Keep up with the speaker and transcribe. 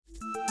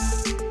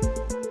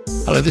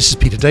Hello, this is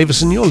Peter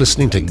Davison. You're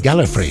listening to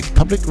Gallifrey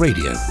Public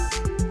Radio.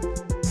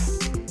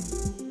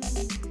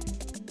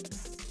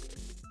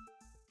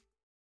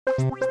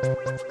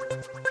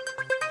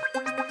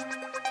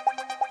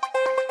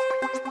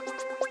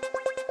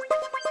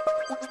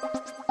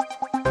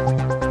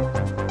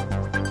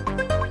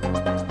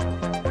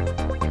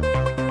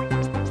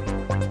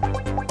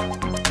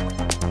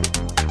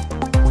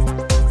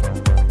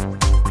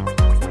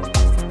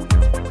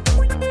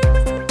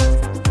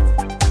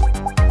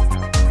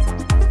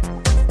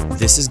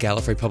 This is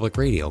Gallifrey Public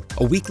Radio,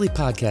 a weekly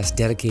podcast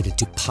dedicated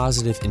to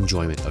positive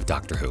enjoyment of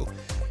Doctor Who.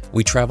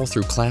 We travel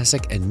through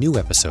classic and new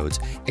episodes,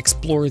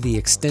 explore the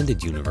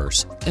extended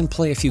universe, and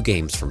play a few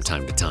games from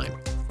time to time.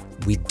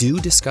 We do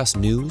discuss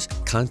news,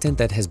 content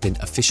that has been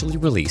officially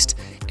released,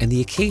 and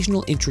the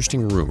occasional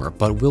interesting rumor,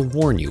 but we'll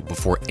warn you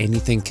before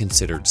anything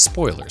considered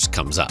spoilers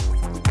comes up.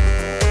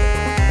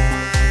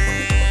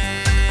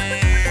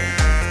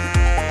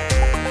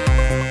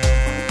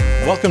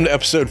 Welcome to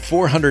episode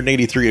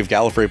 483 of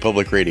Gallifrey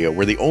Public Radio,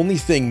 where the only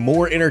thing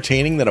more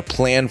entertaining than a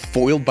plan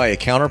foiled by a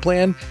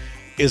counterplan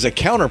is a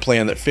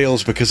counterplan that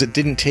fails because it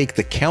didn't take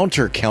the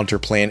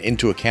counterplan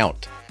into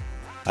account.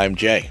 I'm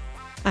Jay.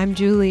 I'm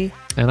Julie.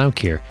 And I'm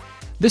Kier.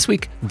 This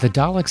week, the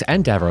Daleks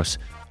and Davros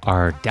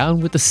are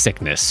down with the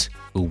sickness.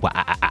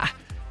 Ooh-wah-ah-ah.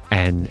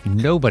 And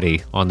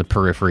nobody on the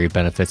periphery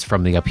benefits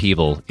from the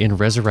upheaval in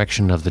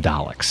Resurrection of the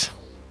Daleks.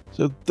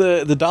 So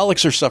the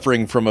Daleks are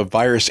suffering from a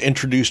virus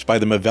introduced by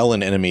the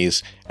Mavellan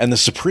enemies, and the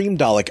Supreme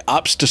Dalek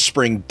opts to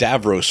spring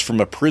Davros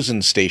from a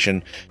prison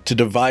station to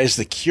devise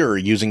the cure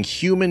using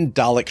human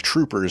Dalek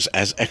troopers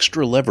as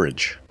extra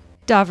leverage.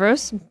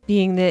 Davros,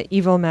 being the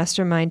evil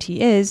mastermind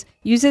he is,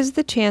 uses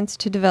the chance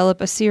to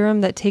develop a serum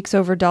that takes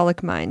over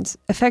Dalek minds,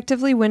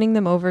 effectively winning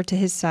them over to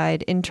his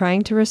side in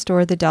trying to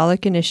restore the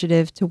Dalek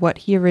initiative to what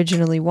he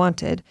originally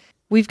wanted.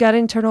 We've got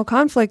internal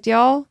conflict,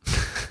 y'all.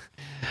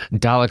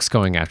 Daleks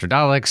going after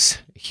Daleks,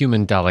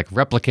 human Dalek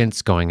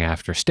replicants going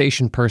after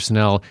station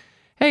personnel.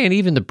 Hey, and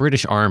even the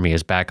British Army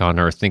is back on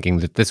Earth thinking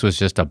that this was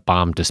just a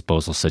bomb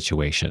disposal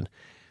situation.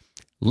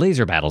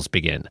 Laser battles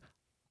begin.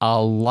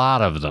 A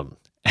lot of them.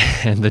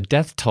 And the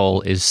death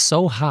toll is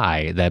so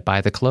high that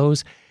by the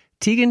close,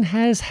 Tegan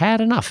has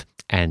had enough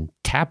and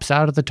taps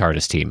out of the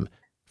TARDIS team.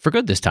 For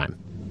good this time.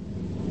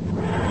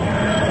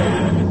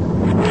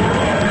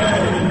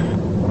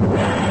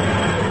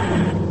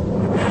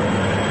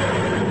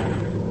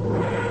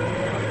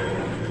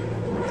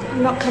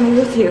 I'm not coming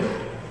with you.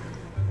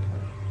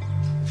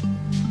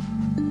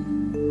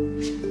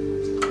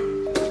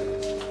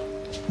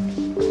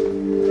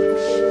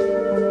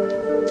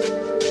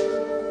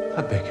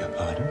 I beg your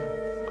pardon?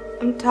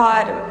 I'm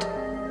tired of it.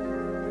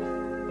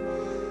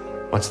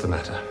 What's the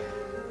matter?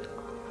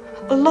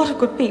 A lot of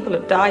good people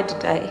have died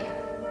today.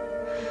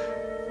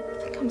 I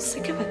think I'm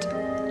sick of it.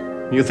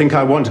 You think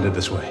I wanted it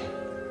this way?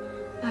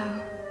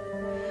 No.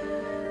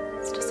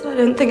 It's just that I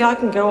don't think I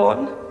can go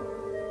on.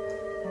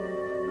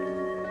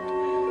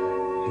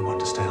 You want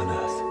to stay on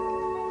Earth?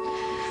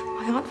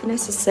 My Aunt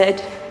Vanessa said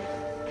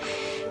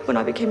when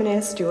I became an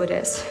air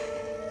stewardess,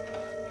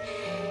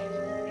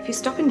 if you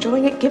stop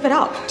enjoying it, give it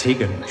up.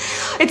 Tegan.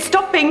 It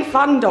stopped being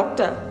fun,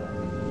 Doctor.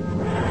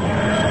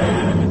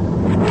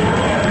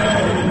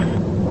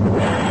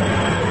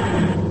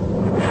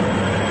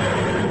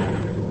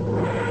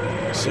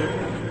 So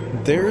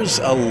there's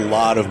a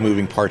lot of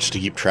moving parts to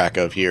keep track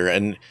of here,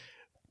 and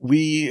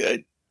we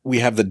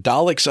have the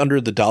Daleks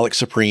under the Dalek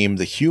Supreme,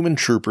 the human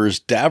troopers,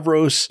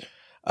 Davros,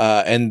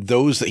 and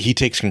those that he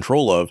takes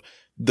control of,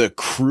 the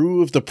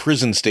crew of the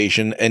prison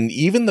station, and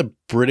even the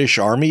British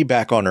Army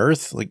back on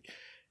Earth. Like,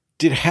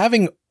 did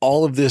having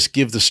all of this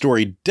give the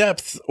story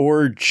depth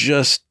or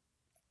just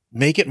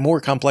make it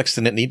more complex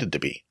than it needed to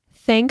be?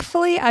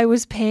 Thankfully, I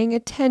was paying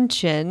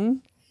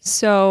attention.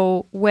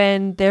 So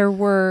when there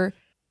were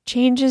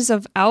changes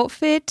of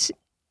outfit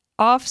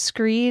off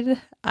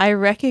screen, I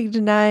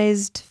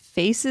recognized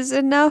faces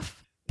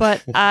enough,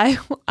 but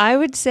I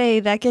would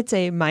say that gets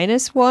a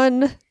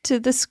 -1 to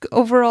the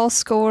overall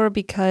score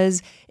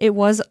because it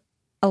was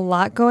a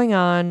lot going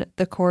on.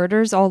 The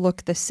corridors all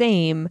look the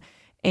same,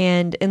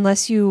 and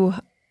unless you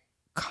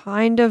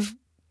kind of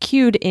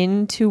cued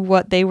into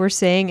what they were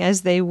saying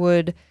as they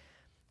would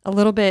a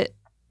little bit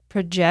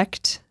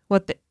project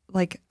what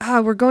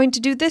we're going to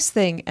do this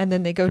thing, and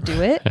then they go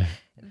do it.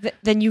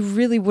 Then you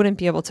really wouldn't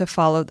be able to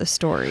follow the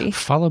story.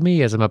 Follow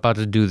me as I'm about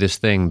to do this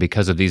thing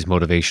because of these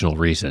motivational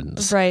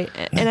reasons. Right.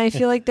 And I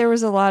feel like there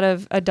was a lot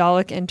of a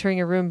Dalek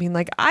entering a room being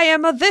like, I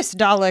am a this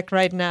Dalek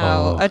right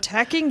now,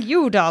 attacking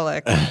you,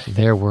 Dalek.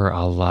 There were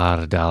a lot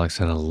of Daleks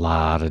and a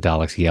lot of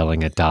Daleks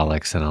yelling at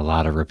Daleks and a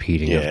lot of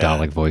repeating of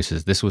Dalek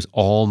voices. This was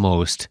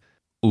almost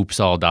oops,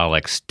 all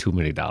Daleks, too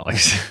many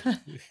Daleks.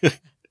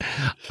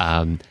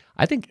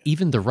 I think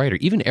even the writer,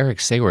 even Eric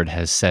Sayward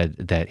has said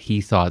that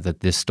he thought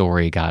that this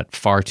story got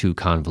far too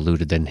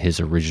convoluted than his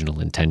original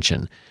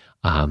intention.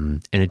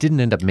 And it didn't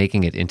end up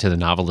making it into the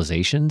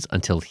novelizations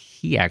until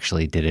he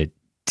actually did it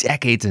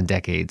decades and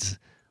decades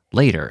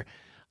later.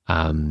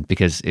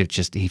 Because it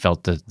just, he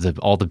felt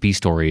all the B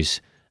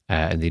stories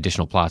and the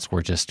additional plots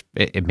were just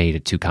it made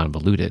it too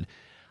convoluted.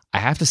 I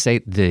have to say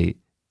the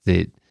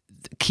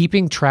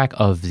keeping track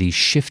of the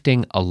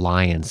shifting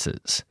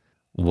alliances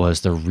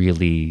was the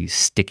really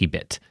sticky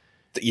bit.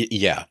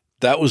 Yeah,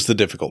 that was the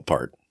difficult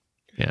part.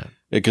 Yeah,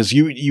 because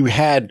you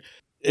had,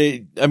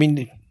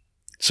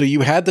 so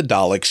you had the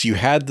Daleks, you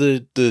had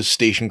the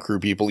station crew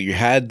people, you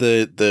had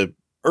the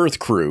Earth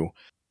crew,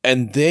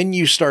 and then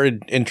you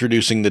started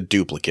introducing the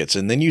duplicates,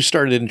 and then you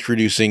started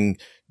introducing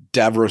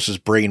Davros's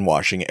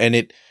brainwashing, and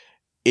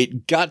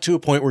it got to a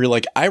point where you're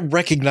like, I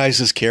recognize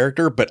this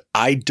character, but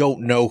I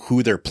don't know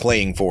who they're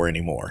playing for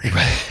anymore.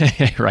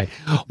 Right.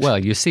 Well,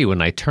 you see,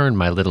 when I turn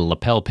my little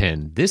lapel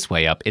pin this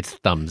way up, it's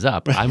thumbs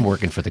up. I'm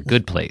working for the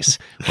good place.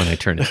 When I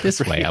turn it this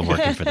way, I'm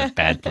working for the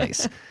bad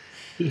place.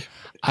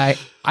 I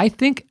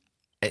think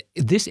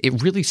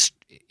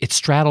it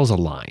straddles a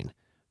line,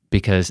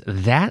 because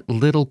that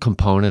little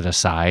component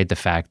aside, the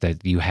fact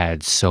that you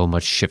had so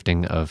much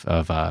shifting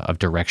of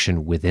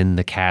direction within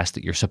the cast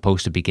that you're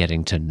supposed to be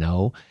getting to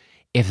know,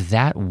 if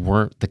that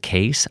weren't the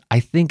case,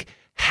 I think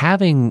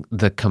having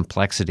the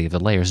complexity of the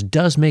layers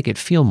does make it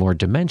feel more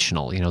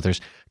dimensional. You know, there's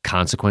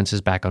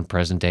consequences back on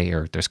present day,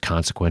 or there's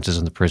consequences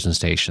in the prison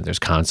station. There's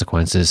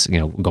consequences,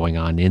 going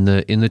on in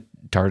the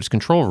TARDIS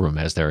control room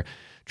as they're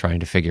trying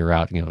to figure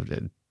out,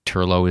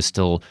 Turlo is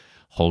still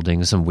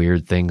holding some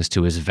weird things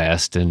to his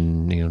vest,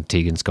 and,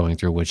 Tegan's going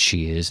through what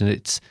she is.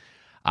 And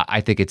I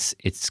think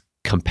it's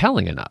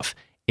compelling enough.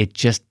 It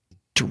just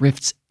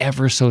drifts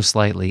ever so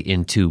slightly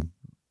into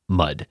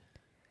mud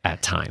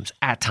at times.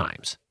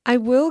 I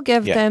will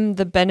give them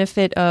the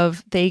benefit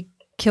of they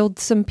killed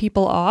some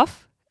people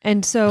off.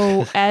 And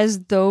so as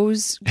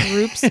those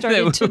groups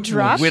started to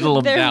drop, whittle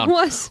them there down.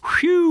 was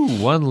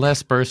one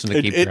less person to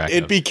keep track of.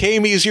 It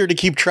became easier to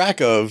keep track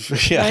of.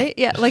 Yeah. right?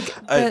 Yeah, like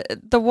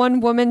the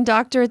one woman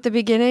doctor at the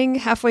beginning,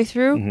 halfway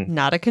through,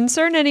 not a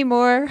concern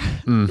anymore.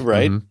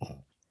 Right?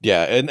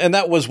 Yeah, and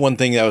that was one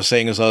thing that I was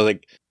saying, is I was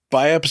like,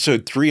 by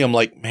episode 3, I'm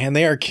like, man,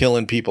 they are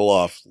killing people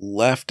off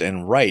left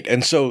and right.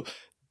 And so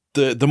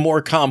the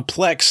more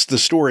complex the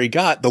story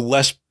got, the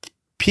less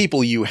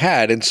people you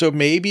had. And so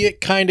maybe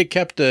it kind of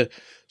kept a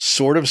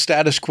sort of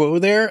status quo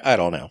there. I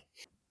don't know.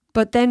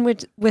 But then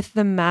with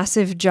the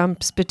massive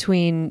jumps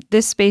between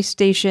this space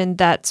station,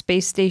 that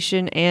space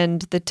station,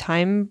 and the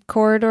time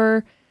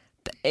corridor,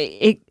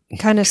 it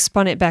kind of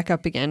spun it back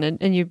up again.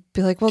 And you'd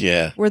be like,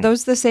 well, were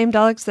those the same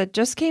Daleks that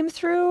just came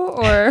through,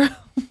 or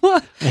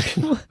what?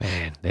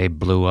 Man, they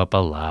blew up a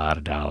lot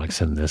of Daleks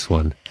in this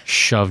one.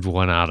 Shoved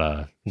one out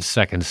a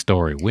second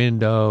story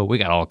window. We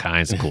got all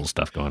kinds of cool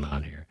stuff going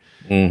on here.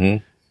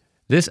 Mm-hmm.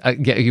 This,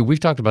 we've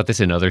talked about this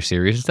in other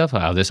series and stuff.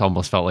 How this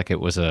almost felt like it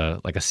was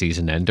a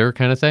season ender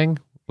kind of thing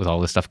with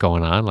all this stuff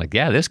going on. Like,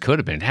 yeah, this could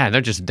have been. Yeah,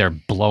 they're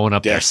blowing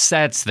up their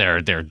sets.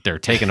 They're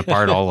taking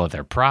apart all of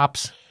their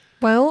props.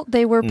 Well,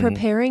 they were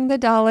preparing the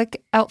Dalek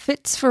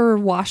outfits for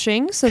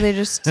washing, so they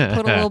just put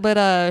a little bit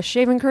of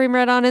shaving cream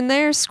right on in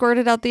there, squirt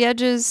it out the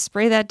edges,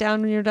 spray that down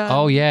when you're done.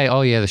 Oh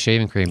yeah, the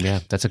shaving cream. Yeah,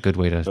 that's a good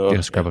way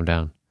to scrub them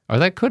down. Or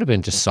that could have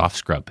been just soft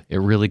scrub. It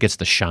really gets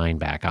the shine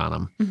back on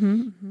them.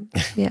 Mm-hmm,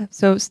 mm-hmm. Yeah.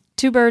 So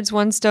 2 birds,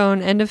 1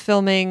 stone. End of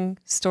filming.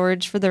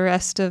 Storage for the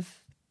rest of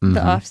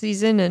the off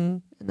season,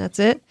 and that's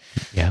it.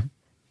 Yeah.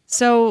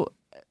 So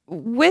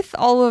with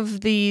all of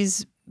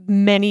these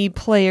many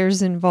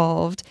players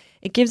involved,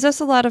 it gives us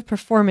a lot of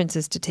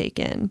performances to take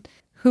in.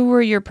 Who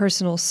were your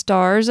personal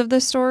stars of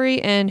the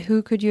story, and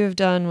who could you have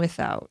done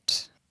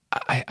without?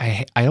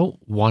 I don't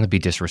want to be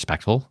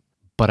disrespectful,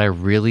 but I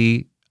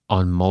really,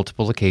 on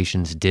multiple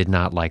occasions, did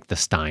not like the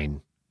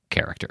Stein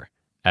character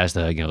as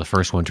the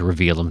first one to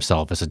reveal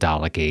himself as a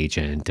Dalek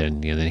agent,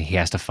 and then he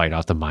has to fight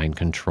off the mind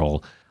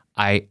control.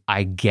 I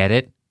get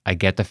it. I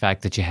get the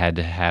fact that you had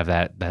to have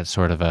that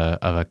sort of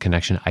a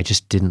connection. I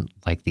just didn't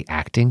like the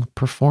acting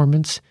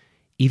performance,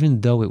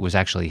 even though it was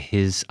actually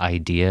his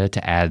idea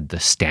to add the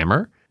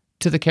stammer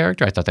to the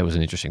character. I thought that was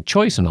an interesting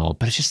choice and all,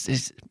 but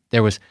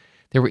there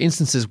were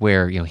instances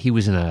where he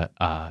was in a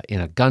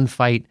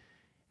gunfight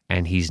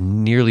and he's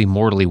nearly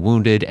mortally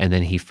wounded, and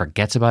then he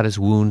forgets about his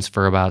wounds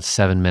for about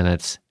 7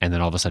 minutes, and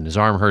then all of a sudden his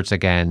arm hurts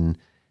again,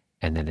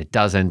 and then it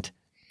doesn't,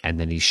 and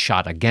then he's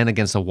shot again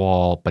against the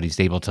wall, but he's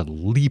able to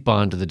leap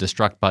onto the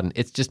destruct button.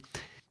 It's just,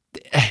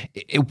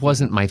 it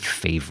wasn't my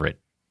favorite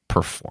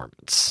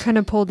performance. Kind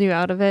of pulled you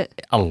out of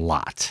it? A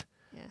lot.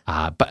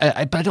 Yeah. But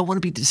I don't want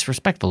to be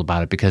disrespectful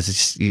about it, because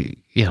it's, it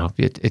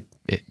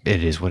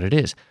is what it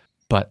is.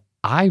 But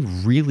I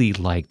really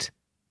liked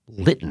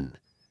Lytton,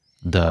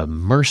 the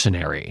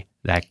mercenary,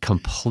 that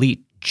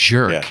complete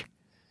jerk,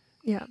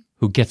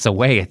 who gets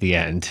away at the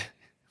end,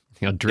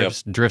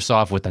 drifts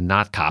off with the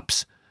not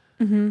cops.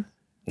 Mm-hmm.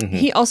 Mm-hmm.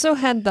 He also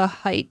had the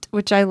height,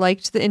 which I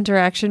liked the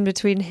interaction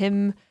between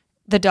him,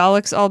 the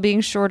Daleks all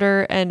being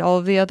shorter, and all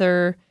of the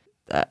other,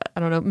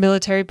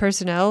 military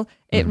personnel.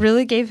 It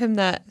really gave him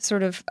that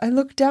sort of, I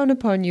look down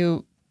upon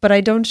you, but I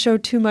don't show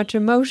too much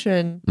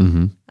emotion.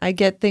 Mm-hmm. I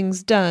get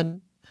things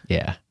done.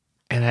 Yeah.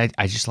 And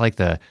I just like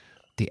the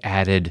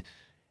added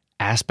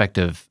aspect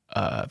of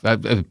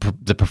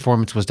the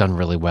performance was done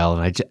really well,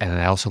 and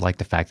I also like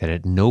the fact that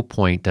at no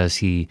point does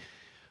he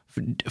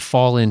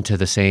fall into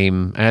the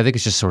same. And I think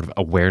it's just sort of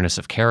awareness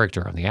of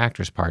character on the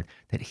actor's part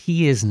that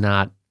he is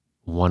not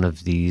one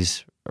of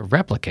these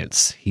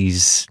replicants.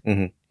 He's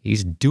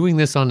doing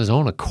this on his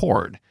own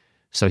accord,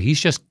 so he's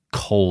just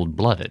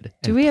cold-blooded.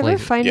 Do we ever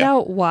find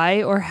out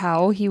why or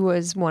how he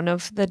was one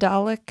of the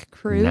Dalek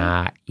crew?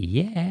 Not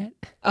yet.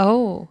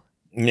 Oh.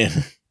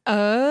 Yeah.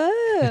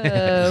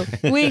 Oh.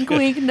 Wink,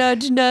 wink,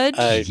 nudge,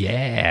 nudge.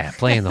 Yeah,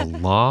 playing the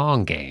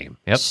long game.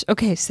 Yep.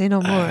 Okay, say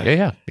no more.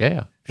 Yeah.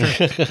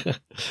 Sure.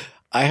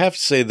 I have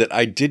to say that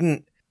I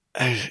didn't.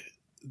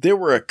 There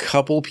were a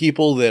couple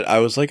people that I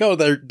was like, oh,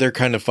 they're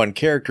kind of fun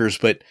characters,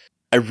 but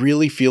I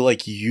really feel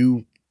like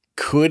you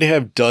could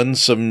have done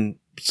some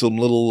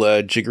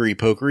little jiggery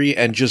pokery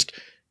and just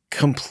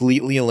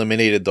completely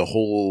eliminated the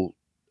whole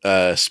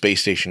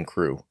space station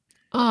crew.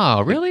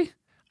 Oh, really?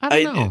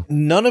 I don't know.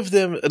 None of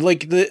them,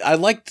 I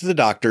liked the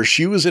Doctor.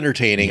 She was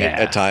entertaining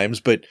at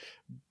times, but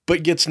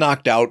gets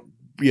knocked out,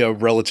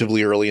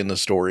 relatively early in the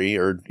story,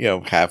 or,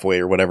 halfway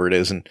or whatever it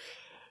is. And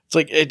it's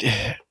like,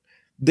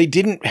 they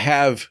didn't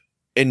have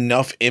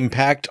enough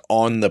impact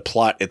on the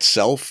plot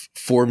itself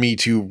for me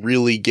to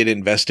really get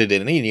invested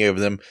in any of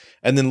them.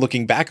 And then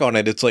looking back on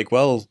it, it's like,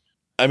 well,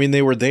 I mean,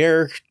 they were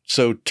there,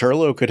 so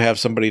Turlough could have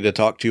somebody to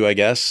talk to, I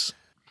guess.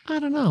 I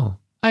don't know.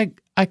 I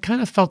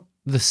kind of felt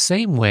the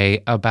same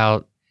way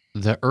about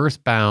the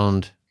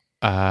Earthbound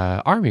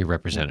Army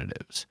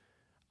representatives.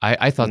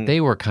 I thought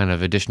they were kind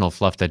of additional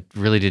fluff that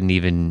really didn't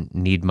even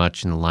need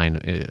much in the line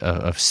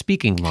of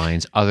speaking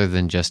lines, other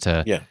than just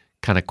to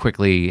kind of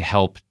quickly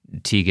help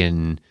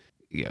Tegan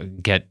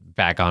get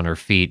back on her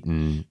feet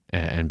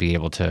and be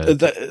able to.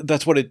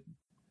 That's what it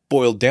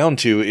boiled down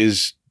to,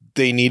 is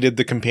they needed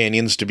the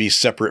companions to be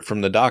separate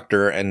from the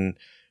Doctor and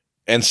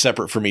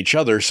separate from each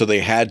other, so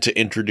they had to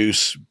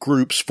introduce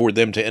groups for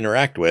them to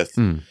interact with.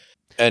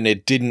 And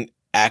it didn't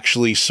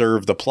actually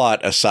serve the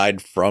plot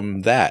aside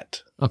from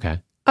that. Okay.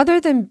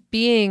 Other than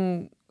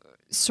being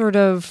sort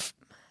of,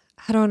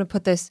 how do I want to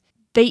put this?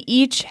 They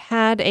each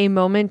had a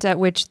moment at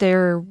which they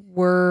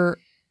were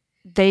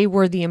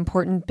the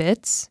important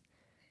bits.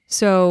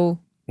 So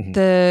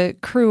the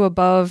crew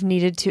above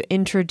needed to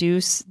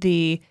introduce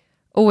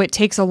it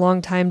takes a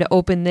long time to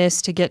open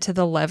this to get to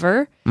the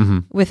lever.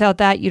 Without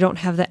that, you don't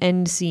have the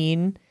end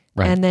scene.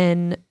 Right. And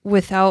then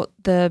without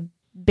the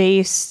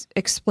base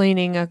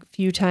explaining a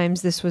few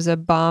times this was a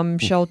bomb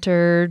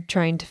shelter,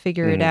 trying to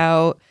figure it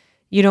out,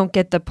 you don't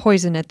get the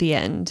poison at the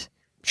end.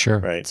 Sure.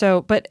 Right.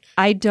 So, but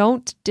I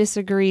don't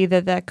disagree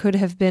that could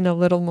have been a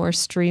little more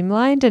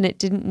streamlined, and it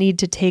didn't need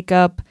to take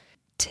up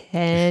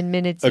 10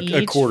 minutes each.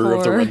 A quarter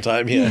of the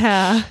runtime,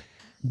 Yeah.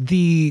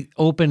 The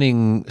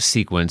opening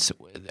sequence,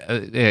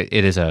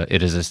 it is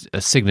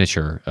a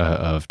signature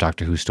of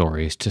Doctor Who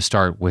stories to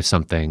start with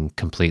something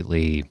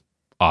completely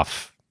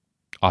off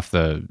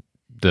the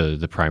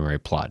primary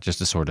plot, just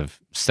to sort of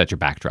set your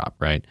backdrop,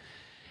 right?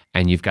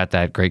 And you've got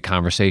that great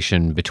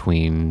conversation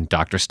between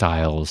Dr.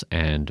 Styles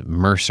and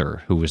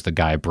Mercer, who was the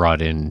guy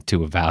brought in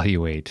to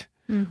evaluate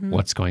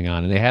what's going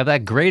on. And they have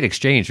that great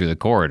exchange through the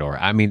corridor.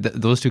 I mean,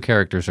 those two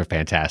characters are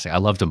fantastic. I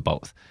loved them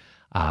both.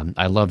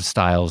 I loved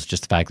Styles,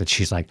 just the fact that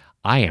she's like,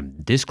 I am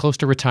this close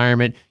to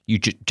retirement. You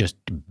just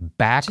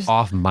back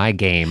off my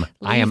game.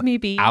 I am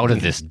out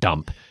of this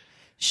dump.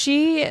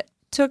 She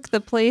took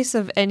the place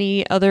of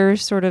any other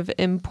sort of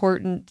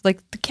important, like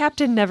the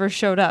captain never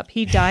showed up.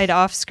 He died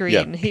off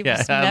screen. He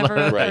was never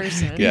a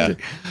person. Yeah.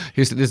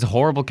 He's this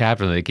horrible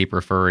captain that they keep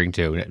referring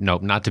to.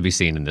 Nope, not to be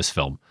seen in this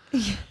film.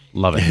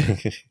 Love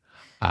it.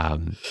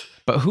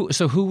 But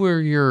who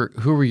were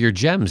your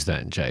gems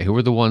then, Jay? Who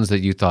were the ones that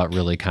you thought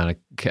really kind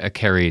of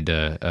carried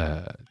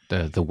the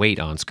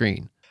weight on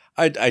screen?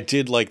 I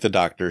did like the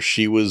Doctor.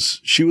 She was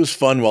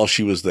fun while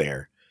she was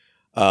there.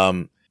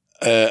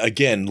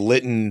 Again,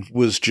 Lytton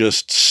was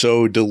just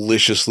so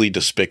deliciously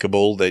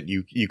despicable that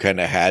you kind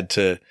of had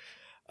to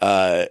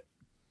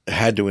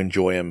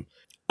enjoy him.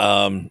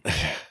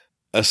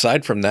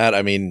 Aside from that,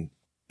 I mean,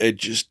 it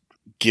just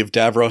give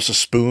Davros a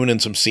spoon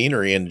and some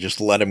scenery and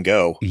just let him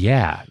go.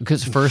 Yeah,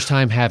 because first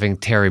time having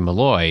Terry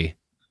Malloy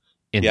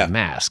in the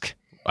mask,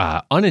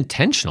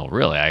 unintentional,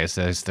 really. I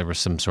guess there was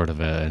some sort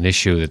of an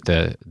issue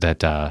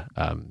that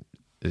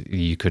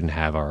you couldn't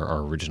have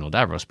our original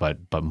Davros,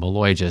 but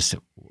Malloy just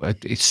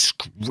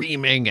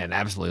screaming and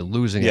absolutely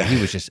losing it.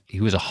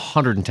 He was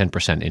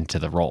 110% into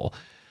the role,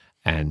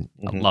 and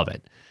I love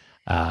it.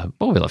 But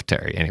we love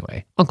Terry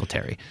anyway, Uncle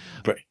Terry.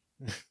 Right.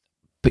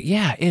 But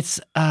yeah, it's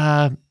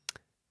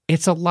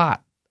a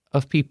lot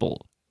of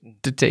people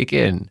to take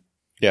in.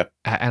 Yeah.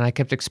 And I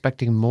kept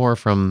expecting more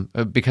from,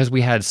 because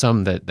we had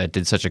some that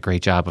did such a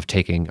great job of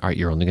taking, all right,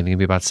 you're only going to give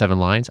me about 7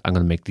 lines. I'm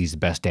going to make these the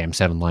best damn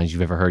 7 lines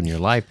you've ever heard in your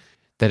life.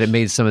 That it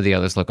made some of the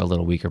others look a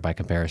little weaker by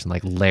comparison,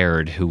 like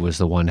Laird, who was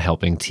the one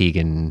helping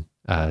Tegan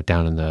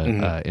down in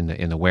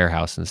the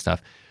warehouse and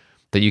stuff,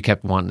 that you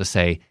kept wanting to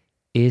say,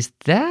 is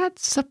that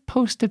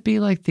supposed to be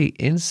like the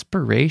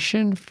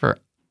inspiration for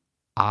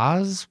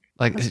Oz?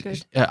 Like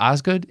Osgood.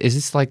 Osgood? Is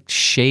this like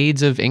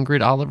shades of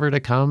Ingrid Oliver to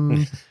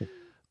come?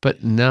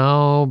 But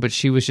no, but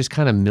she was just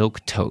kind of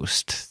milk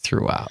toast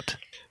throughout.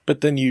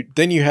 But then you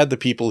had the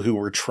people who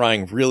were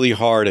trying really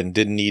hard and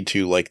didn't need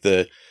to, like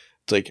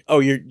it's like, oh,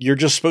 you're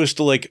just supposed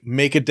to like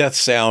make a death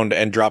sound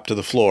and drop to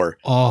the floor.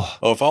 Oh,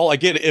 If all I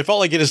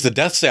get is the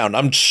death sound,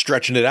 I'm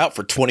stretching it out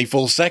for 20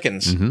 full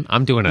seconds.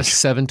 I'm doing a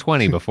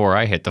 720 before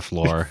I hit the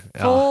floor.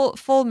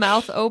 Full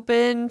mouth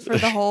open for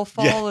the whole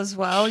fall as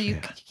well. You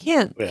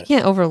can't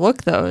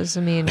overlook those.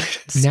 I mean,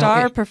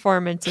 star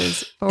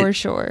performances for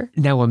sure.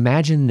 Now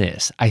imagine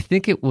this. I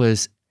think it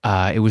was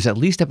at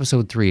least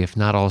episode 3, if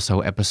not also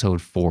episode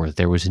 4.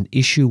 There was an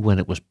issue when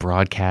it was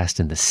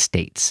broadcast in the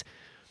States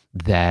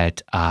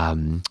that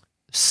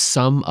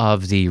some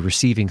of the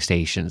receiving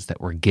stations that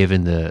were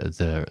given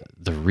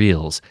the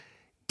reels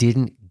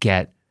didn't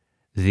get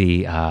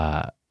the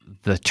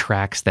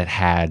tracks that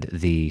had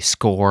the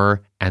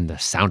score and the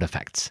sound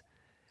effects.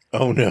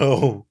 Oh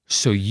no!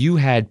 So you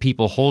had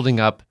people holding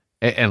up,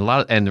 and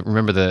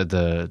remember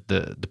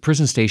the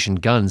prison station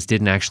guns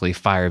didn't actually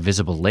fire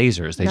visible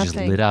lasers; they just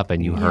lit up,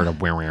 and you heard a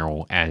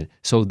wow, and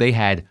so they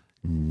had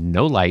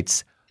no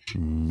lights,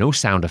 no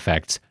sound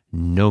effects,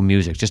 no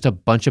music, just a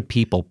bunch of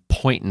people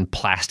pointing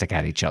plastic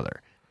at each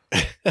other.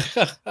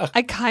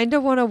 I kind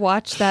of want to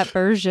watch that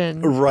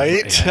version.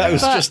 Right? I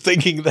was just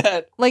thinking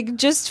that. Like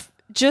just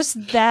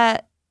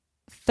that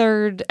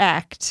third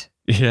act.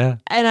 Yeah.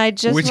 And I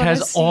just which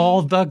has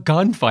all the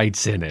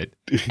gunfights in it.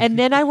 And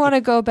then I want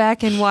to go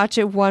back and watch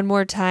it one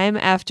more time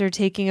after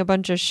taking a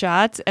bunch of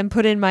shots and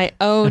put in my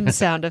own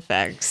sound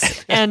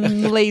effects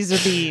and laser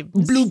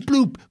beams. Bloop,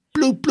 bloop,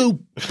 bloop, bloop,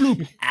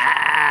 bloop.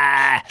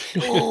 Ah!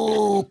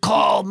 Oh,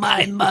 call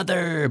my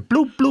mother.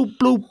 Bloop, bloop,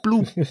 bloop,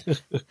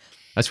 bloop.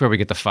 That's where we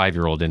get the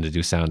 5-year-old in to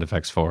do sound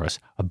effects for us.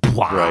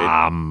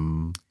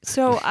 Right.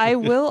 So I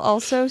will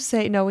also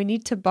say, no, we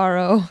need to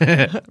borrow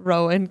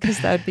Rowan because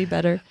that would be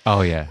better.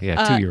 Oh, yeah.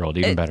 2-year-old,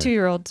 even better.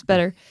 2-year-old's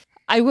better.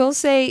 I will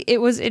say it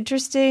was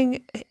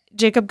interesting.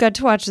 Jacob got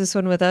to watch this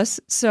one with us.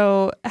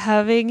 So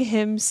having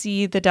him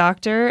see the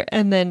doctor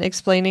and then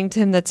explaining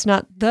to him that's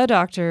not the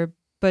doctor,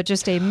 but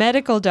just a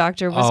medical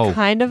doctor was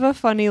kind of a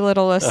funny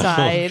little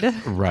aside.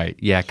 Right.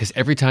 Yeah, because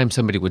every time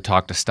somebody would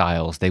talk to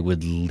Stiles, they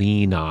would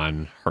lean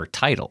on her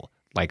title,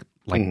 like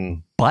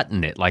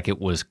button it like it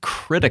was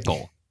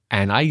critical.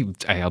 And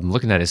I'm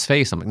looking at his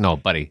face. I'm like, no,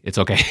 buddy, it's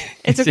okay.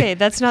 It's okay.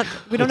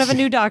 We don't have a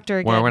new doctor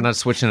again. We're not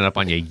switching it up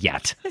on you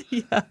yet.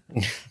 Yeah.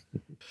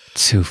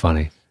 Too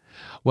funny.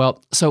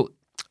 Well, so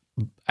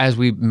as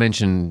we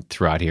mentioned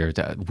throughout here,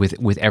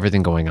 with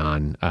everything going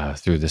on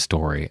through the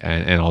story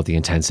and all the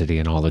intensity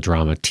and all the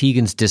drama,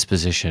 Tegan's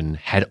disposition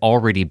had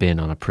already been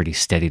on a pretty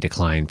steady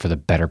decline for the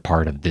better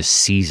part of this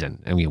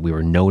season. I mean, we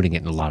were noting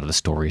it in a lot of the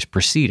stories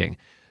preceding.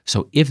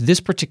 So if this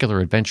particular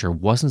adventure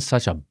wasn't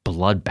such a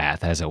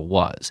bloodbath as it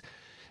was,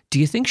 do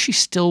you think she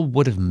still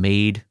would have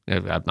made,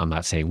 I'm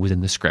not saying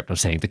within the script, I'm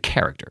saying the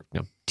character,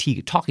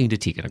 talking to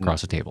Tegan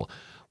across the table,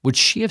 would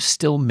she have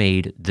still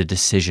made the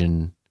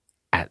decision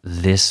at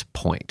this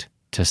point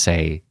to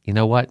say, you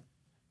know what,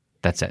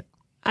 that's it?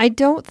 I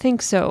don't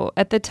think so.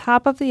 At the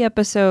top of the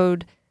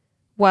episode,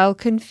 while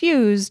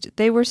confused,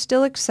 they were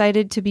still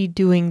excited to be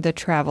doing the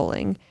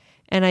traveling.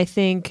 And I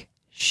think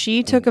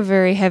she took a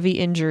very heavy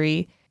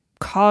injury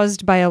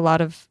caused by a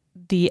lot of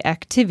the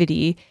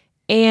activity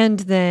and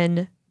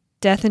then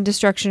death and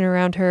destruction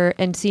around her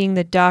and seeing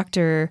the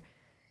doctor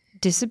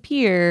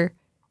disappear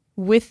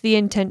with the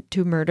intent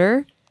to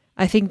murder.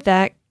 I think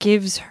that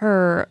gives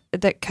her,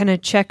 that kind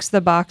of checks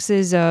the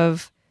boxes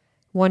of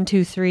 1,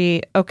 2,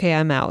 3. Okay,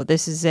 I'm out.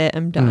 This is it.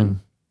 I'm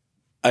done.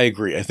 I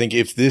agree. I think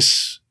if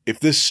this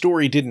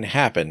story didn't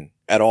happen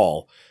at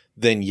all,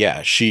 then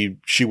yeah, she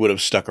would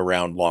have stuck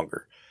around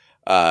longer.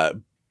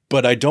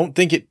 But I don't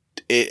think it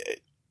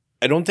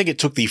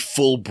took the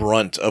full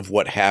brunt of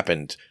what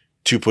happened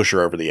to push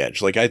her over the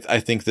edge. Like I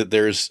think that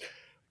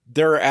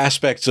there are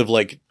aspects of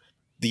like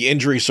the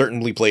injury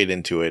certainly played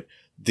into it.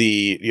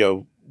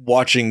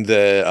 Watching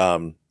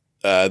the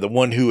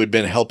one who had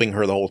been helping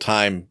her the whole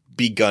time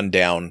be gunned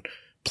down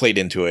played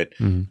into it.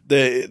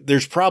 Mm-hmm.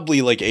 There's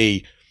probably like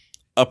a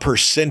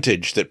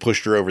percentage that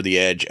pushed her over the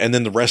edge, and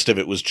then the rest of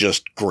it was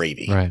just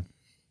gravy. Right.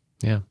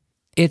 Yeah.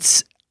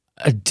 It's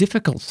a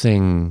difficult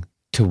thing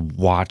to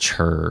watch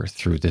her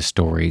through this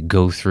story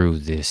go through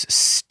this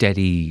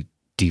steady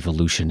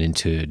devolution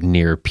into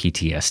near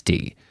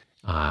PTSD.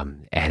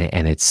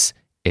 And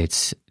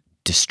it's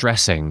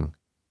distressing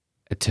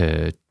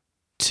to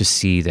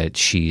see that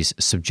she's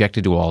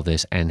subjected to all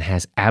this and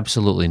has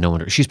absolutely no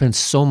one. She spends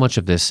so much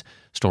of this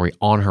story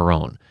on her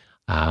own,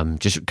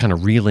 just kind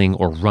of reeling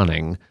or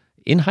running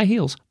in high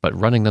heels, but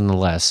running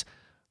nonetheless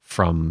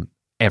from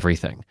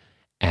everything.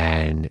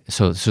 And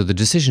so the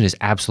decision is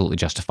absolutely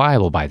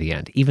justifiable by the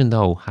end, even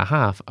though,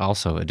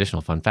 also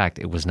additional fun fact,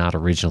 it was not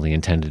originally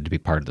intended to be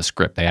part of the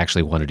script. They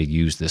actually wanted to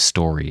use this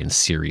story in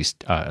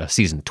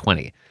season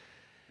 20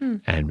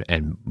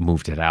 and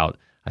moved it out,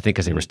 I think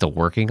because they were still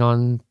working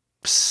on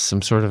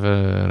some sort of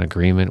an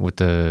agreement with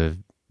the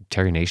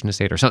Terry Nation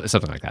estate or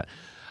something like that.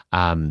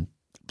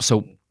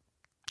 So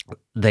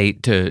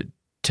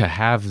to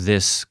have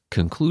this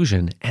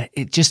conclusion, and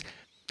it just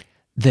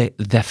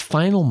the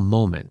final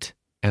moment.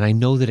 And I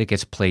know that it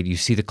gets played. You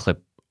see the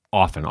clip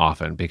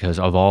often because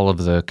of all of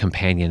the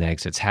companion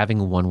exits,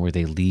 having one where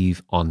they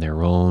leave on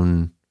their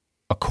own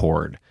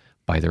accord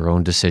by their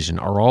own decision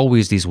are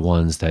always these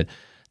ones that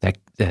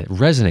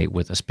resonate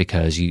with us,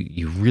 because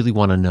you really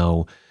want to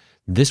know.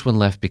 This one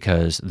left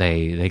because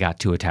they got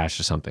too attached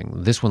to something.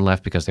 This one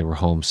left because they were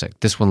homesick.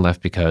 This one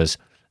left because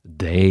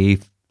they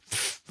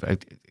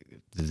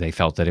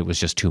felt that it was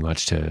just too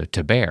much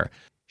to bear.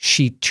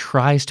 She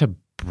tries to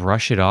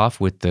brush it off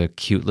with the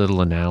cute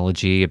little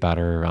analogy about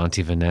her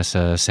Auntie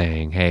Vanessa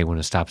saying, hey, when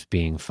it stops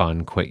being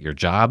fun, quit your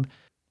job.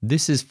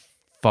 This is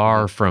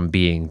far from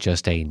being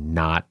just a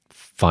not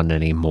fun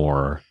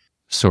anymore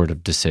sort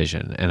of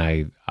decision. And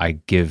I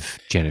give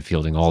Janet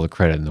Fielding all the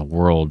credit in the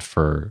world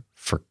for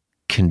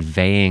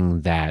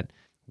conveying that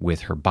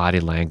with her body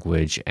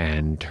language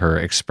and her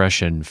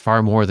expression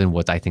far more than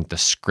what I think the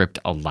script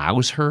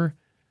allows her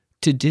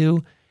to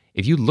do.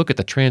 If you look at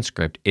the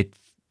transcript,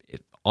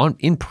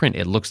 in print,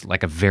 it looks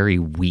like a very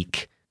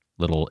weak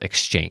little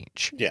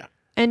exchange. Yeah.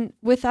 And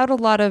without a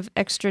lot of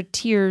extra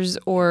tears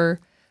or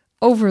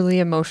overly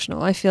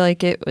emotional, I feel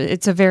like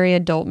it's a very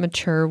adult,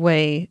 mature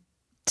way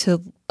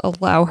to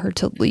allow her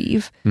to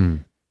leave.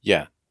 Mm.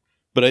 Yeah.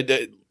 But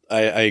I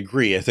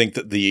agree. I think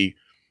that the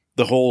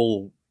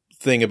whole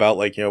thing about,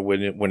 like, you know,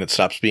 when it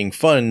stops being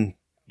fun,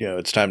 you know,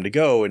 it's time to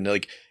go, and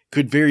like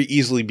could very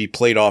easily be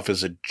played off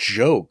as a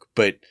joke.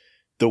 But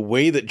the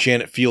way that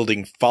Janet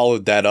Fielding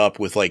followed that up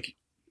with like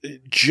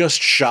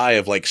just shy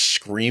of like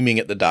screaming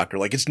at the doctor,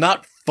 like it's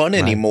not fun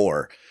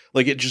anymore.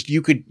 Like it just,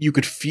 you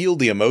could feel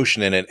the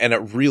emotion in it, and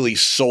it really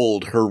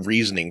sold her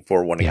reasoning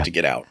for wanting to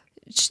get out.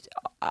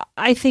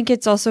 I think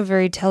it's also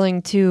very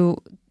telling too.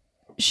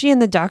 She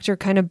and the doctor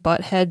kind of butt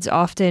heads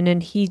often,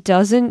 and he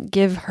doesn't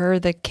give her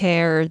the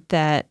care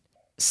that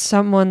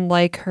someone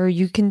like her,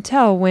 you can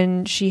tell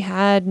when she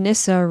had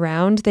Nyssa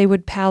around, they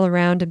would pal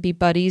around and be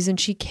buddies, and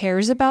she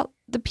cares about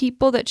the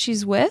people that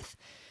she's with.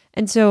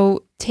 And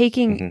so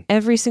taking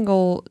every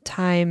single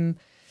time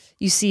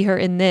you see her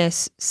in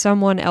this,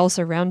 someone else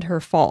around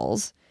her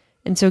falls.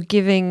 And so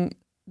giving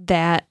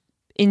that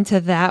into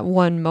that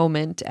one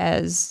moment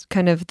as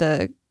kind of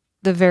the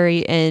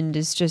very end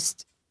is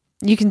just,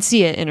 you can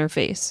see it in her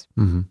face.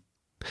 Mm-hmm.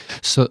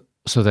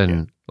 So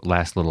then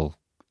last little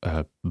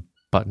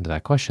button to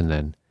that question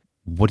then,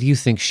 what do you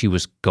think she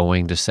was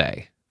going to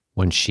say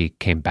when she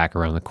came back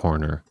around the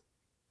corner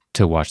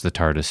to watch the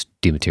TARDIS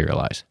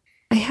dematerialize?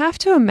 I have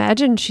to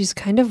imagine she's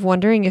kind of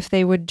wondering if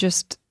they would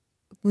just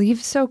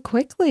leave so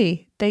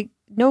quickly.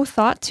 No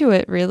thought to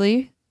it,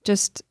 really.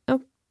 Just,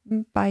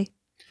 bye.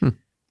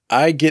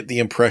 I get the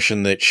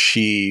impression that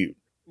she,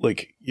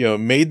 like, you know,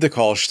 made the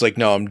call. She's like,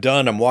 no, I'm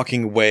done. I'm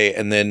walking away.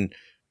 And then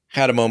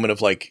had a moment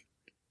of like,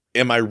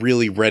 am I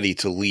really ready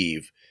to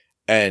leave?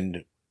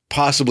 And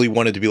possibly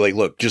wanted to be like,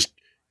 look, just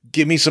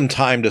give me some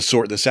time to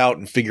sort this out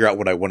and figure out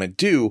what I want to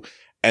do.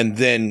 And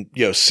then,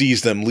 you know,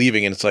 sees them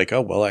leaving, and it's like,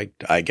 oh, well,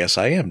 I guess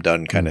I am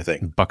done, kind of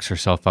thing. Bucks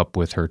herself up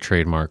with her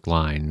trademark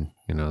line,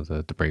 you know,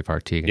 the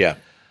Braveheart Tegan. Yeah.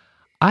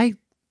 I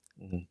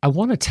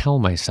want to tell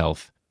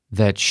myself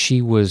that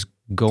she was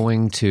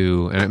going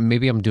to, and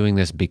maybe I'm doing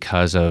this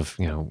because of,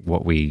 you know,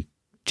 what we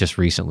just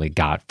recently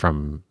got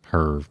from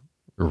her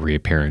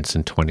reappearance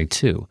in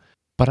 22.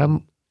 But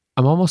I'm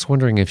almost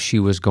wondering if she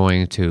was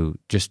going to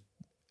just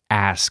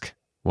ask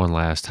one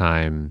last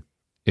time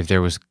if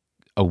there was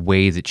a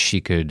way that she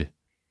could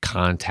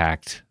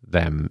contact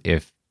them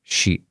if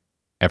she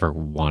ever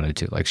wanted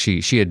to. Like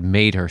she had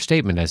made her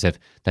statement as if,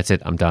 that's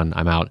it, I'm done,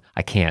 I'm out,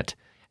 I can't.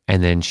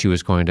 And then she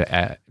was going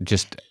to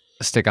just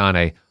stick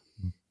on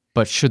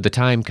but should the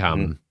time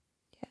come.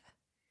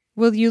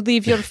 Will you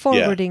leave your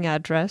forwarding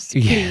address,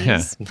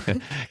 please? Yeah.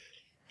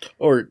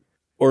 Or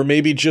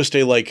maybe just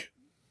a like,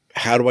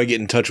 how do I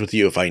get in touch with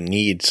you if I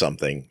need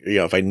something? You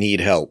know, if I need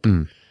help.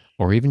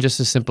 Or even just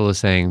as simple as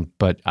saying,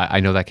 but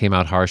I know that came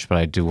out harsh, but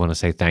I do want to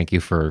say thank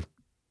you for,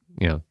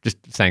 you know, just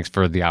thanks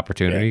for the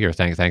opportunity or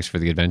thanks for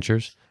the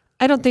adventures.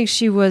 I don't think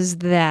she was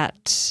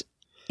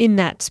in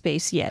that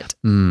space yet.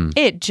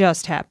 It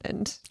just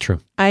happened. True.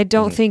 I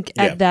don't think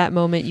at that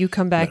moment you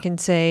come back and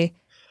say,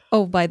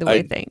 oh, by the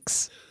way,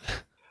 thanks.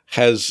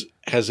 Has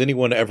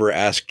anyone ever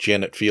asked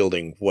Janet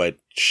Fielding what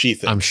she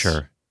thinks? I'm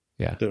sure.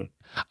 Yeah.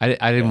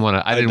 I didn't want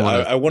to. I didn't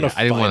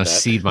want to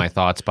seed my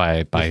thoughts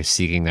by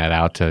seeking that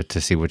out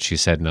to see what she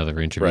said in other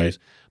interviews. Right.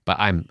 But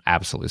I'm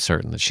absolutely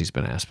certain that she's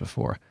been asked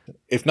before.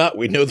 If not,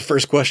 we know the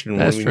first question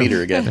when we meet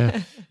her again.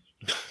 Yeah.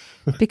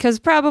 Because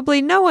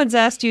probably no one's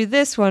asked you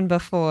this one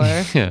before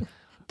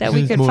that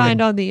we could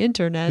find on the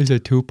internet. It's a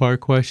two-part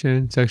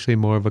question. It's actually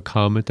more of a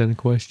comment than a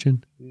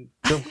question.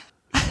 Sure.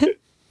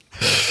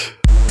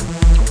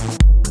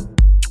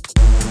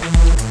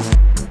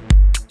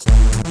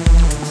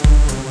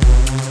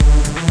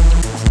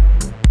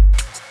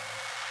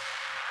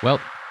 Well,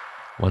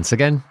 once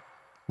again,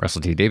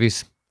 Russell T.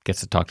 Davies gets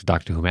to talk to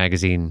Doctor Who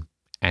Magazine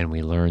and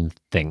we learn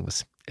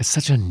things. It's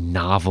such a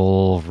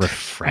novel,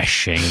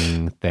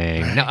 refreshing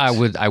thing. Now,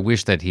 I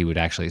wish that he would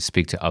actually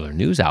speak to other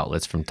news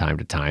outlets from time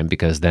to time,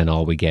 because then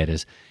all we get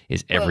is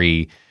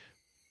every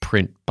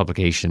print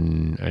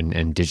publication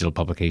and digital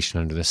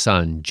publication under the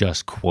sun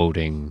just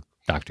quoting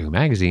Doctor Who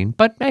magazine.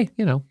 But hey,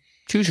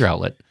 choose your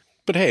outlet.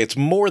 But hey, it's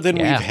more than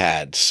we've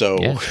had, so...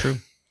 Yeah, true.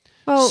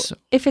 Well,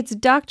 if it's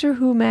Doctor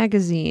Who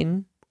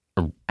magazine,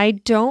 I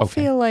don't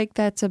feel like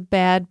that's a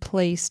bad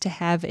place to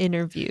have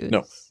interviews.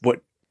 No,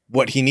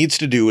 what he needs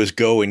to do is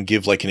go and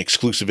give like an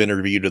exclusive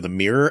interview to the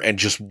Mirror and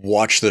just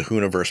watch the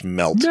Whoniverse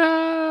melt.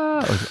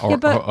 No! Or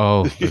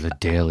the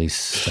Daily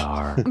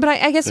Star. But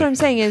I guess what I'm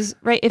saying is,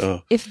 right,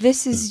 if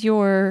this is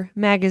your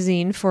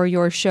magazine for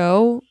your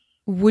show,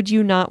 would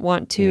you not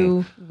want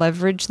to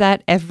leverage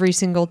that every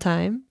single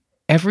time?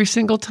 Every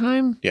single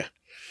time? Yeah.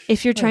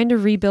 If you're trying to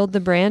rebuild the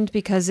brand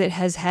because it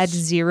has had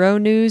zero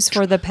news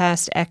for the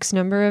past X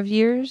number of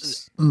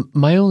years?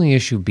 My only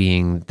issue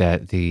being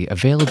that the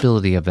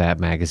availability of that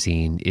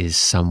magazine is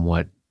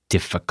somewhat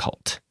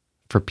difficult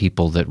for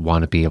people that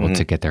want to be able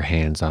to get their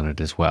hands on it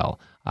as well.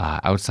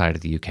 Outside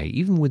of the UK,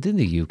 even within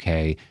the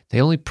UK, they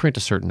only print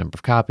a certain number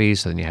of copies,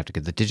 so then you have to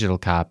get the digital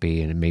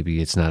copy, and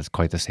maybe it's not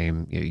quite the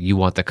same. You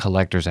want the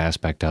collector's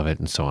aspect of it,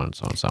 and so on and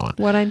so on and so on.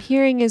 What I'm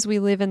hearing is we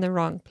live in the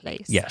wrong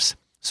place. Yes.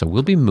 So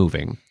we'll be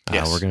moving.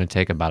 Yes. We're going to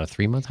take about a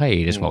 3-month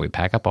hiatus while we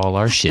pack up all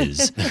our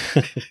shiz.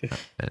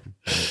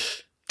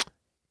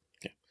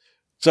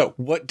 So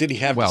what did he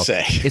have to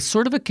say? It's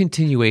sort of a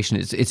continuation.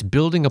 It's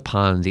building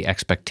upon the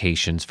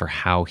expectations for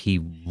how he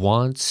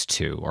wants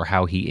to, or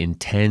how he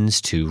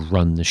intends to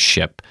run the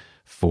ship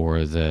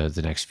for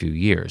the next few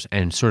years,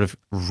 and sort of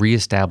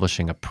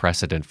reestablishing a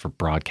precedent for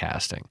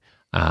broadcasting.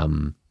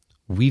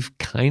 We've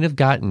kind of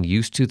gotten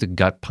used to the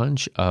gut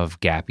punch of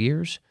gap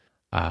years.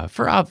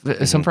 For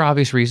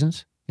obvious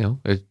reasons.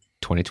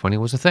 2020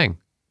 was a thing,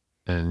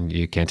 and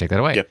you can't take that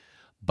away. Yep.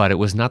 But it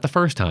was not the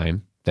first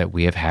time that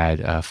we have had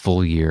a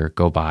full year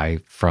go by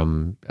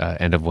from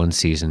end of one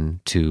season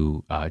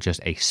to just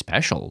a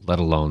special, let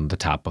alone the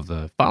top of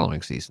the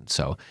following season.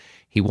 So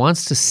he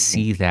wants to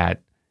see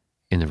that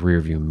in the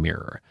rearview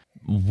mirror.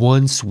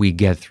 Once we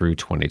get through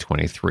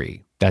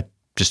 2023, that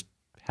just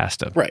has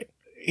to... Right.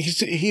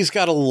 He's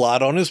got a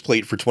lot on his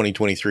plate for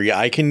 2023.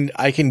 I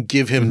can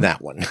give him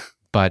that one.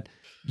 But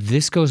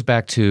this goes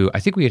back to, I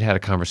think we had a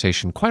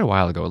conversation quite a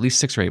while ago, at least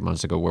 6 or 8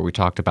 months ago, where we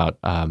talked about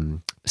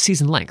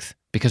season length,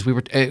 because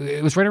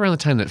it was right around the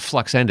time that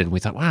Flux ended. And we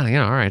thought, wow,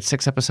 all right,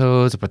 6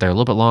 episodes, but they're a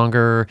little bit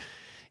longer.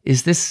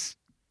 Is this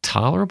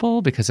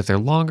tolerable? Because if they're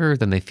longer,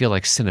 then they feel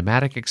like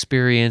cinematic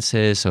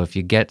experiences. So if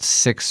you get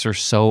 6 or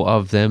so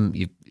of them,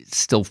 it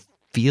still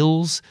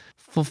feels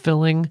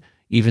fulfilling,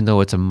 even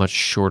though it's a much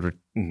shorter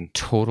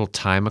total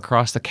time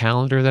across the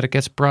calendar that it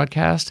gets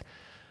broadcast.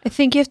 I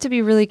think you have to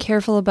be really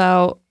careful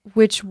about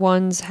which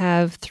ones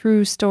have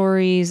through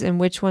stories and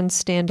which ones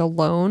stand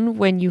alone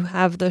when you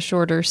have the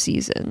shorter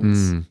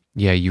seasons.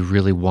 Yeah, you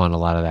really want a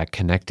lot of that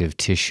connective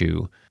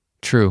tissue.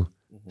 True.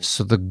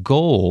 So the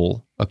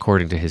goal,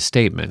 according to his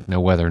statement, now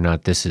whether or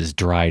not this is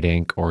dried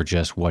ink or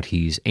just what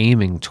he's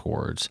aiming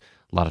towards,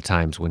 a lot of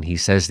times when he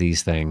says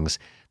these things,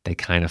 they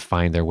kind of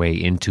find their way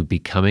into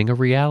becoming a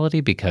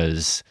reality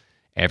because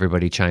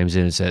everybody chimes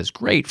in and says,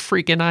 great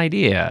freaking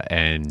idea.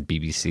 And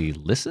BBC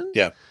listens.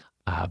 Yeah.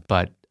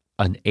 But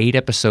an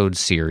 8-episode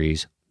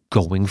series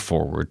going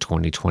forward,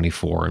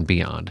 2024 and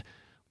beyond,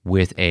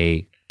 with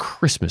a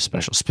Christmas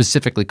special,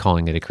 specifically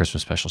calling it a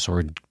Christmas special. So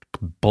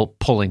we're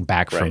pulling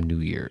back from New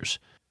Year's.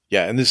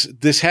 Yeah. And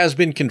this has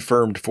been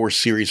confirmed for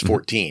series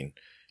 14.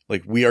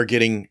 Like, we are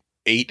getting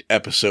 8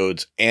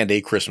 episodes and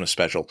a Christmas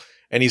special.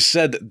 And he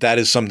said that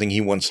is something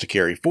he wants to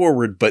carry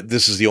forward, but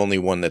this is the only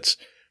one that's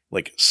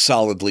like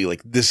solidly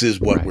like, this is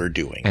what we're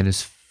doing. And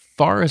as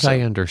far as I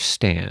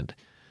understand,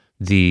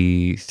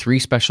 the 3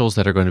 specials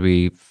that are going to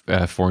be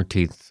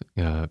 14th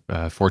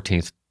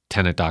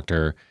Tenant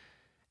Doctor,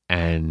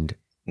 and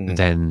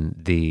then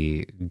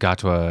the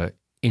Gatwa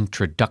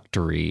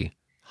introductory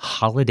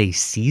holiday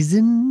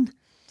season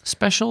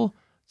special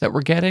that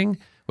we're getting,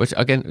 which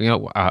again,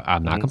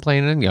 I'm not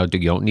complaining. You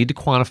don't need to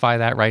quantify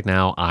that right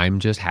now. I'm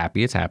just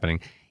happy it's happening.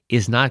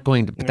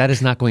 That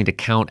is not going to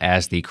count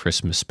as the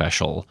Christmas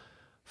special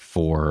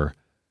for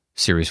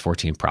Series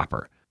 14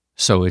 proper.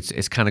 So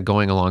it's kind of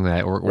going along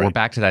that. We're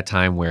back to that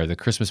time where the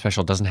Christmas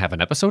special doesn't have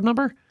an episode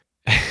number,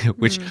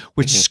 which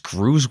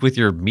screws with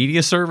your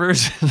media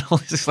servers.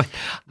 It's like,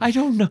 I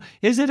don't know.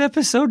 Is it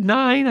episode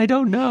 9? I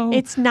don't know.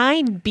 It's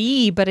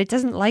 9B, but it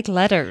doesn't like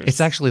letters.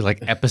 It's actually like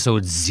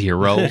episode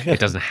 0. It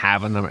doesn't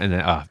have a number.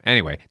 And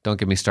anyway, don't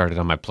get me started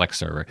on my Plex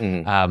server.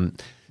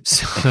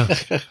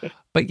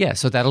 But yeah,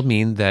 so that'll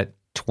mean that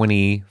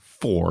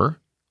 24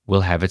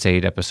 will have its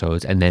 8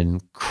 episodes, and then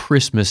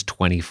Christmas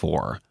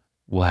 24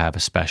 will have a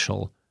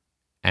special,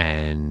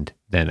 and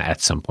then at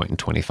some point in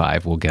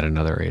 25 we'll get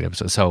another 8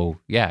 episodes. So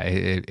yeah,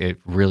 it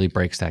really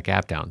breaks that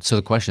gap down. So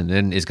the question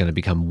then is going to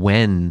become,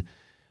 when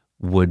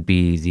would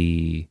be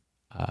the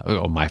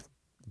my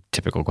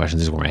typical question,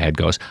 this is where my head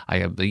goes, I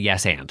have the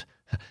yes and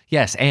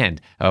Yes, and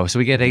so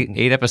we get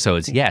eight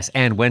episodes. Yes,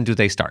 and when do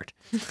they start?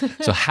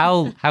 So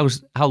how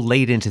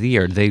late into the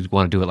year do they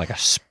want to do it, like a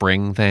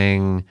spring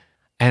thing?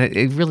 And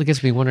it really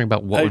gets me wondering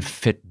about what would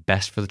fit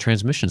best for the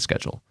transmission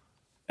schedule.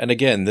 And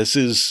again, this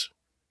is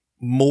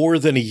more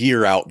than a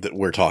year out that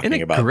we're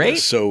talking about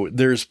this. So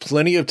there's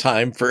plenty of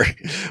time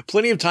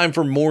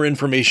for more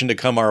information to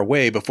come our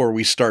way before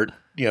we start,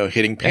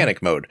 hitting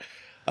panic mode.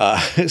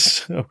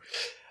 But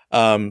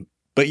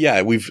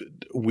yeah,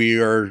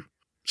 we are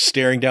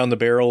staring down the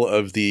barrel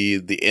of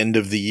the end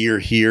of the year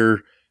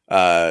here,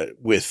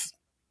 with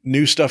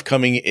new stuff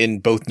coming in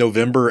both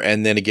November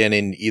and then again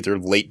in either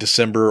late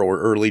December or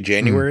early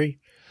January.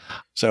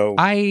 So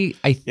I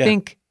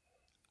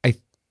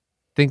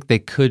think they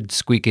could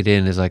squeak it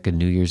in as like a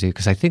New Year's Eve,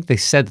 because I think they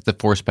said that the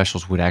 4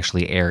 specials would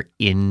actually air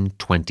in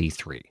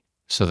 23.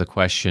 So the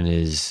question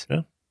is,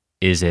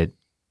 is it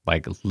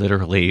like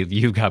literally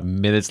you've got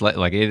minutes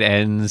like it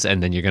ends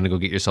and then you're going to go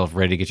get yourself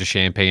ready, get your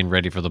champagne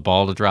ready for the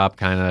ball to drop,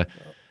 kind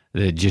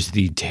of just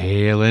the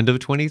tail end of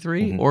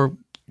 23? Or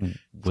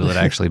will it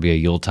actually be a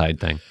Yuletide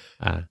thing?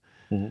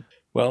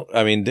 Well,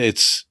 I mean,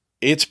 it's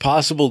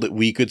possible that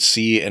we could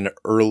see an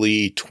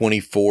early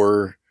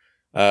 24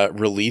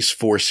 release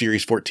for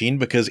Series 14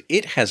 because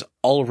it has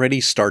already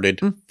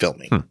started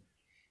filming.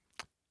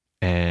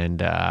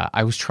 And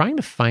I was trying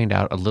to find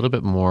out a little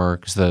bit more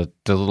because the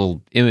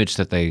little image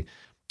that they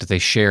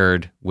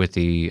shared with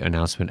the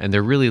announcement, and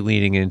they're really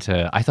leaning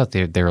into, I thought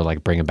they were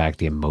like bringing back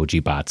the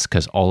emoji bots,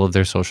 because all of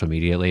their social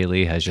media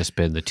lately has just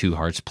been the 2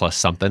 hearts plus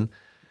something.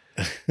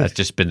 That's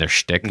just been their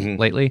shtick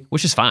lately,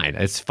 which is fine.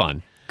 It's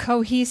fun.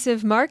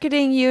 Cohesive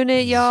marketing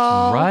unit,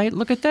 y'all. Right?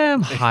 Look at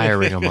them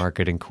hiring a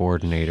marketing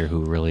coordinator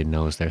who really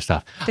knows their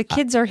stuff. The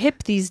kids are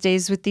hip these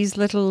days with these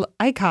little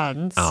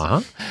icons.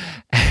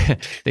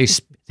 They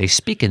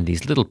speak in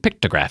these little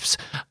pictographs.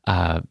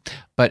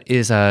 But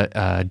is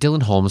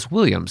Dylan Holmes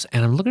Williams.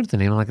 And I'm looking at the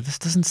name, I'm like, this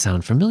doesn't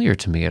sound familiar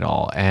to me at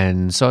all.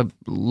 And so I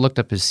looked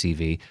up his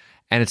CV,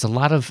 and it's a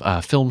lot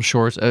of film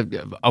shorts,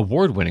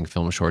 award-winning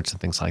film shorts and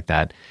things like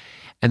that.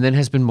 And then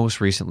has been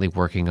most recently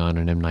working on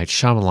an M. Night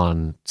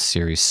Shyamalan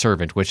series,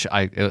 Servant, which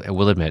I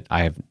will admit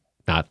I have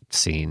not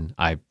seen.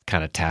 I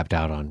kind of tapped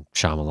out on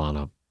Shyamalan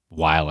a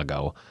while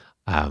ago.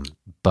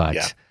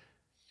 But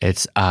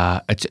it's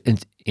an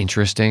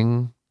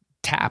interesting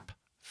tap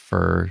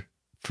for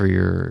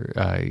your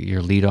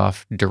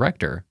leadoff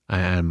director.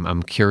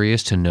 I'm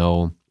curious to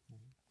know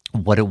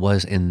what it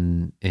was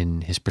in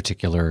his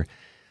particular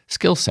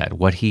skill set,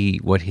 what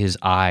his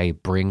eye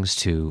brings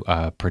to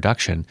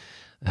production.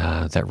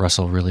 That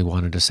Russell really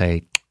wanted to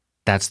say,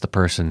 that's the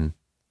person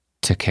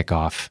to kick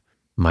off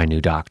my new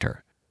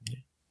Doctor.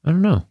 I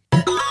don't know.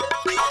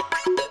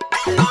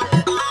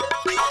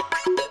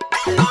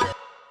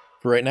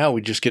 For right now,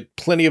 we just get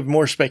plenty of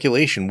more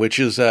speculation, which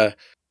is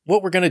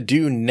what we're going to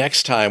do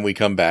next time we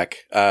come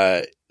back.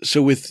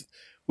 So with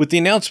the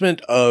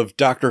announcement of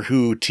Doctor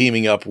Who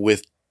teaming up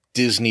with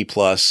Disney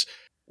Plus,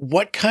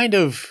 what kind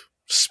of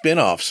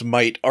spin-offs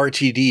might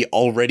RTD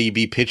already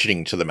be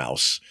pitching to the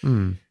mouse?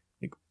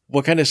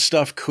 What kind of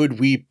stuff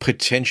could we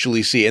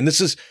potentially see? And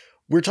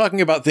we're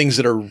talking about things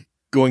that are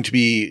going to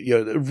be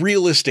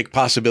realistic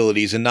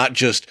possibilities and not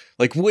just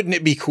like, wouldn't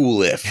it be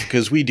cool if?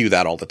 Because we do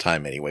that all the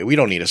time anyway. We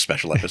don't need a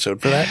special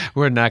episode for that.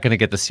 We're not going to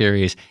get the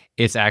series.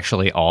 It's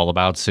actually all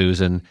about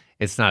Susan.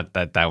 It's not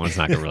that one's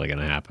not really going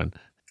to happen.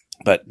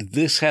 But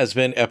this has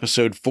been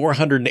episode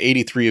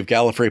 483 of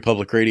Gallifrey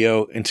Public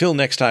Radio. Until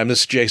next time, this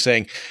is Jay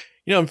saying,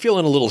 I'm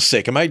feeling a little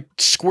sick. Am I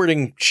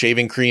squirting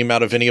shaving cream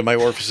out of any of my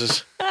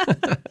orifices?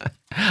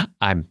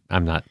 I'm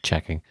not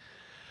checking.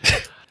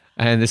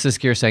 And this is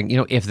Gear saying,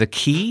 if the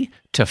key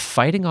to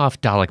fighting off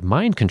Dalek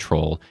mind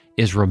control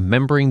is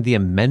remembering the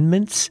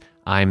amendments,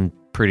 I'm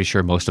pretty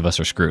sure most of us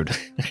are screwed.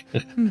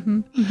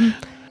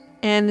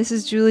 And this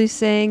is Julie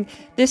saying,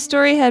 this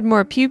story had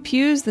more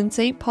pew-pews than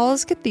St.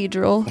 Paul's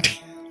Cathedral.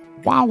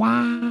 Wow,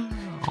 wow.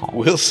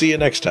 We'll see you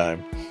next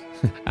time.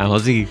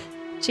 Allons-y.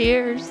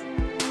 Cheers.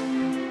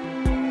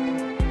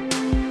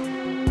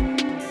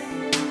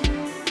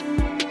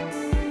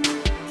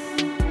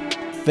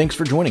 Thanks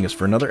for joining us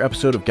for another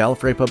episode of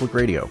Gallifrey Public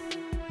Radio.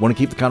 Want to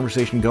keep the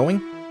conversation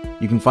going?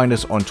 You can find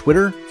us on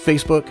Twitter,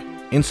 Facebook,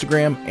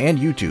 Instagram, and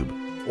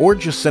YouTube, or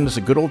just send us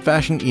a good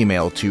old-fashioned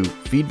email to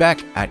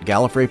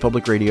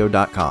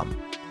feedback@gallifreypublicradio.com.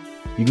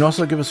 You can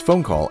also give us a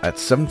phone call at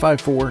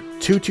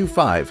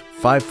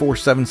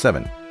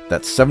 754-225-5477.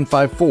 That's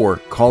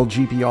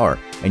 754-CALL-GPR,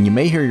 and you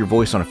may hear your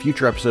voice on a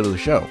future episode of the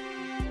show.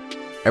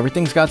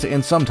 Everything's got to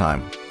end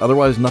sometime,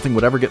 otherwise nothing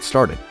would ever get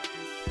started.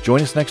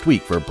 Join us next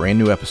week for a brand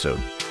new episode.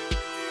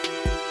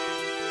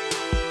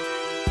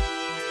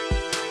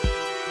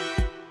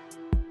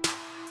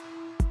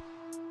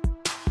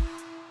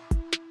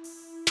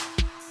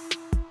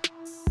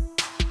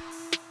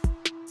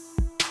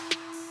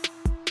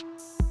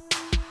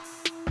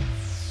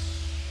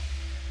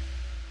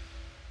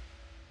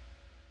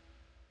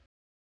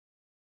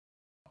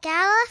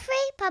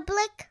 Gallifrey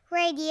Public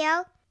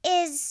Radio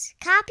is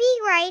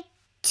copyright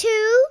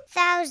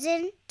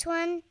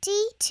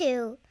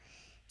 2022.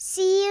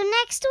 See you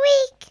next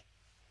week.